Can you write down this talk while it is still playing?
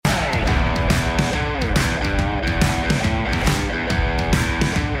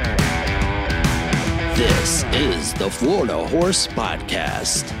is the Florida Horse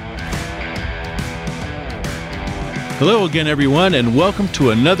Podcast. Hello again, everyone, and welcome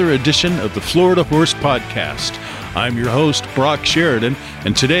to another edition of the Florida Horse Podcast. I'm your host, Brock Sheridan,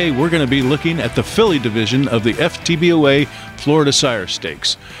 and today we're going to be looking at the filly division of the FTBOA Florida Sire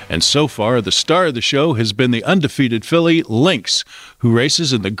Stakes. And so far, the star of the show has been the undefeated filly, Lynx, who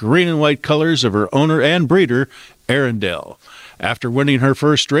races in the green and white colors of her owner and breeder, Arundel. After winning her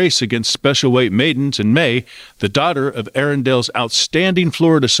first race against special weight maidens in May, the daughter of Arundel's outstanding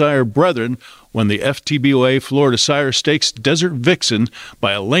Florida Sire brethren won the FTBOA Florida Sire Stakes Desert Vixen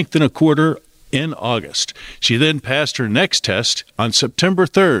by a length and a quarter in August. She then passed her next test on September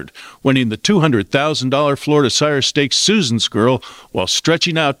 3rd, winning the $200,000 Florida Sire Stakes Susan's Girl while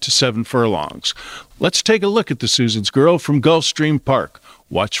stretching out to 7 furlongs. Let's take a look at the Susan's Girl from Gulfstream Park.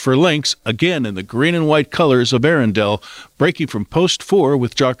 Watch for Lynx, again in the green and white colors of Arundel, breaking from post 4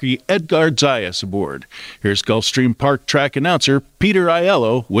 with jockey Edgar Zayas aboard. Here's Gulfstream Park track announcer Peter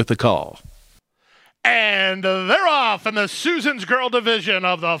Aiello with the call. And they're off in the Susan's Girl division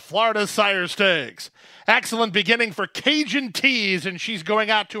of the Florida Sire Stakes. Excellent beginning for Cajun Tease, and she's going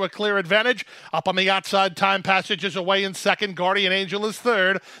out to a clear advantage. Up on the outside, Time Passage is away in second. Guardian Angel is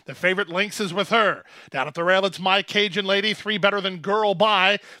third. The favorite Lynx is with her. Down at the rail, it's My Cajun Lady, 3 better than Girl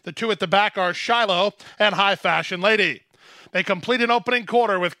By. The 2 at the back are Shiloh and High Fashion Lady. They complete an opening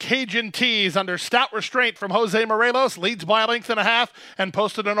quarter with Cajun Tease under stout restraint from Jose Morelos, leads by a length and a half, and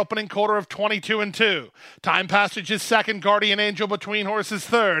posted an opening quarter of 22-2. Time Passage is second, Guardian Angel between horses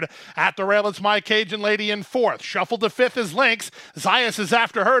third. At the rail, it's My Cajun Lady in fourth. Shuffled to fifth is Lynx. Zayas is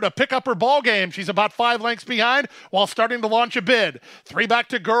after her to pick up her ball game. She's about 5 lengths behind while starting to launch a bid. 3 back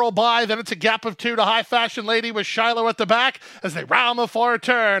to Girl By, then it's a gap of 2 to High Fashion Lady with Shiloh at the back as they round the far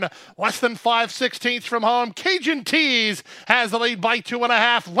turn. Less than 5/16 from home, Cajun Tease has the lead by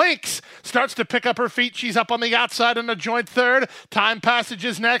 2.5. Lynx starts to pick up her feet. She's up on the outside in a joint third. Time Passage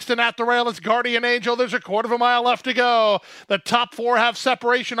is next, and at the rail it's Guardian Angel. There's a quarter of a mile left to go. The top 4 have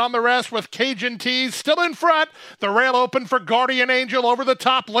separation on the rest with Cajun Tease still in front. The rail open for Guardian Angel over the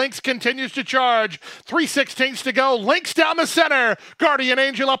top. Lynx continues to charge. 3/16 to go. Lynx down the center. Guardian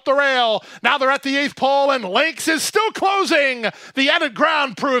Angel up the rail. Now they're at the 8th pole, and Lynx is still closing. The added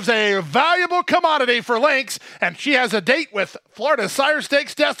ground proves a valuable commodity for Lynx, and she has a date with Florida Sire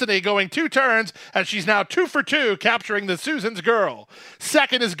Stakes Destiny going 2 turns, and she's now 2 for 2, capturing the Susan's Girl.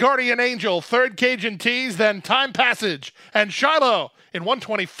 Second is Guardian Angel, third Cajun Tease, then Time Passage, and Shiloh in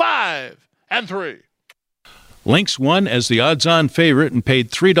 125-3. Lynx won as the odds-on favorite and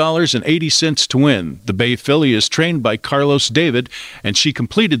paid $3.80 to win. The Bay filly is trained by Carlos David, and she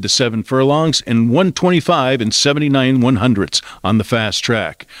completed the 7 furlongs in 125 and 79/100ths on the fast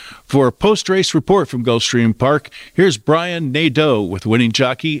track. For a post-race report from Gulfstream Park, here's Brian Nadeau with winning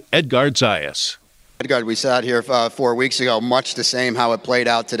jockey Edgar Zayas. Edgar, we sat here 4 weeks ago, much the same how it played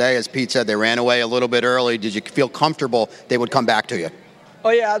out today. As Pete said, they ran away a little bit early. Did you feel comfortable they would come back to you? Oh,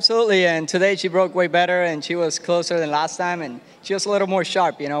 yeah, absolutely. And today she broke way better, and she was closer than last time, and she was a little more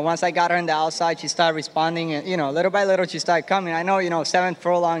sharp. Once I got her on the outside, she started responding, and, little by little she started coming. I know, 7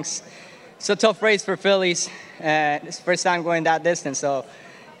 furlongs, it's a tough race for fillies, and it's the first time going that distance. So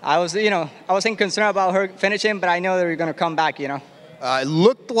I wasn't concerned about her finishing, but I know they were going to come back, It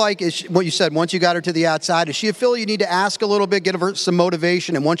looked like what you said, once you got her to the outside, is she a filly you need to ask a little bit, give her some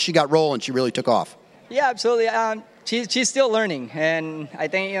motivation, and once she got rolling, she really took off? Yeah, absolutely. She's still learning, and I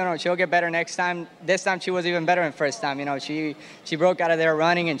think, she'll get better next time. This time she was even better than first time. She broke out of there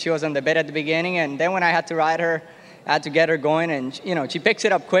running, and she was on the bed at the beginning, and then when I had to ride her, I had to get her going, and, she picks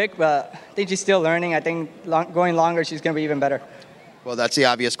it up quick, but I think she's still learning. I think going longer, she's going to be even better. Well, that's the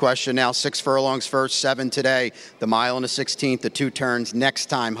obvious question now. 6 furlongs first, 7 today, the mile and a 16th, the 2 turns. Next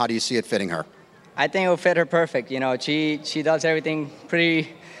time, how do you see it fitting her? I think it will fit her perfect. She does everything pretty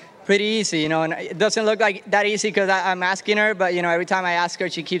easy, and it doesn't look like that easy because I'm asking her, but, every time I ask her,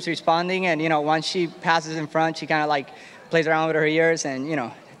 she keeps responding, and, once she passes in front, she kind of, plays around with her ears, and,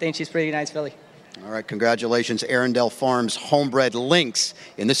 I think she's pretty nice filly. All right, congratulations, Arundel Farms homebred Lynx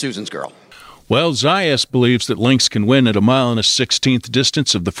in the Susan's Girl. Well, Zayas believes that Lynx can win at a mile and a 16th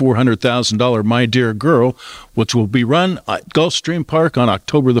distance of the $400,000 My Dear Girl, which will be run at Gulfstream Park on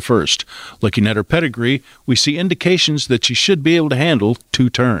October the 1st. Looking at her pedigree, we see indications that she should be able to handle 2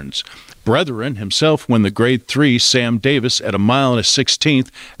 turns. Brethren himself won the Grade 3 Sam Davis at a mile and a 16th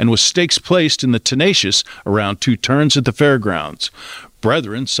and was stakes placed in the Tenacious around 2 turns at the fairgrounds.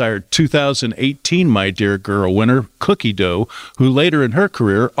 Brethren sired 2018 My Dear Girl winner Cookie Dough, who later in her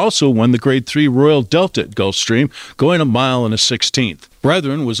career also won the Grade 3 Royal Delta at Gulfstream, going 1 mile and a 16th.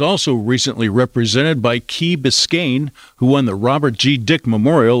 Brethren was also recently represented by Key Biscayne, who won the Robert G. Dick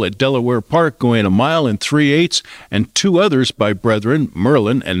Memorial at Delaware Park, going 1 mile and 3/8, and 2 others by Brethren,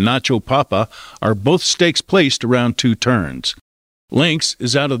 Merlin and Nacho Papa, are both stakes placed around 2 turns. Lynx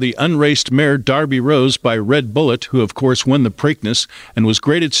is out of the unraced mare Darby Rose by Red Bullet, who of course won the Preakness and was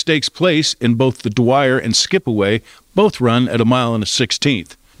graded stakes place in both the Dwyer and Skipaway, both run at 1 mile and a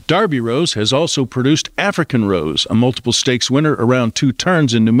 16th. Darby Rose has also produced African Rose, a multiple stakes winner around 2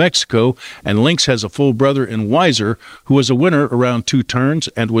 turns in New Mexico, and Lynx has a full brother in Weiser, who was a winner around 2 turns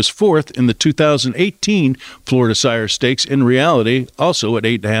and was 4th in the 2018 Florida Sire Stakes in reality, also at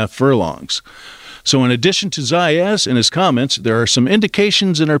 8.5 furlongs. So in addition to Zayas and his comments, there are some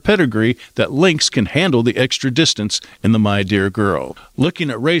indications in her pedigree that Lynx can handle the extra distance in the My Dear Girl.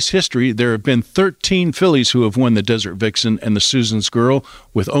 Looking at race history, there have been 13 fillies who have won the Desert Vixen and the Susan's Girl,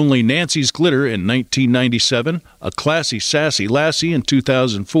 with only Nancy's Glitter in 1997, a Classy Sassy Lassie in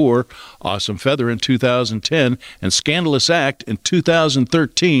 2004, Awesome Feather in 2010, and Scandalous Act in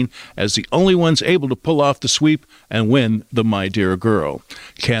 2013 as the only ones able to pull off the sweep and win the My Dear Girl.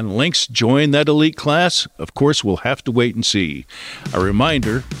 Can Lynx join that elite class? Of course, we'll have to wait and see. A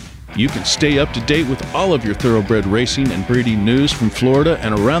reminder, you can stay up to date with all of your thoroughbred racing and breeding news from Florida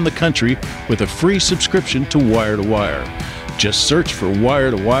and around the country with a free subscription to Wire to Wire. Just search for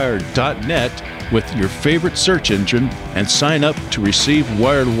wiretowire.net with your favorite search engine and sign up to receive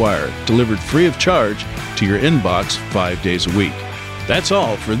Wire to Wire, delivered free of charge to your inbox 5 days a week. That's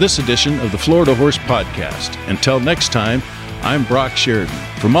all for this edition of the Florida Horse Podcast. Until next time, I'm Brock Sheridan.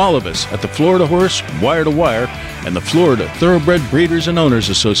 From all of us at the Florida Horse, Wire to Wire, and the Florida Thoroughbred Breeders and Owners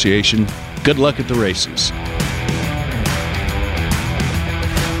Association, good luck at the races.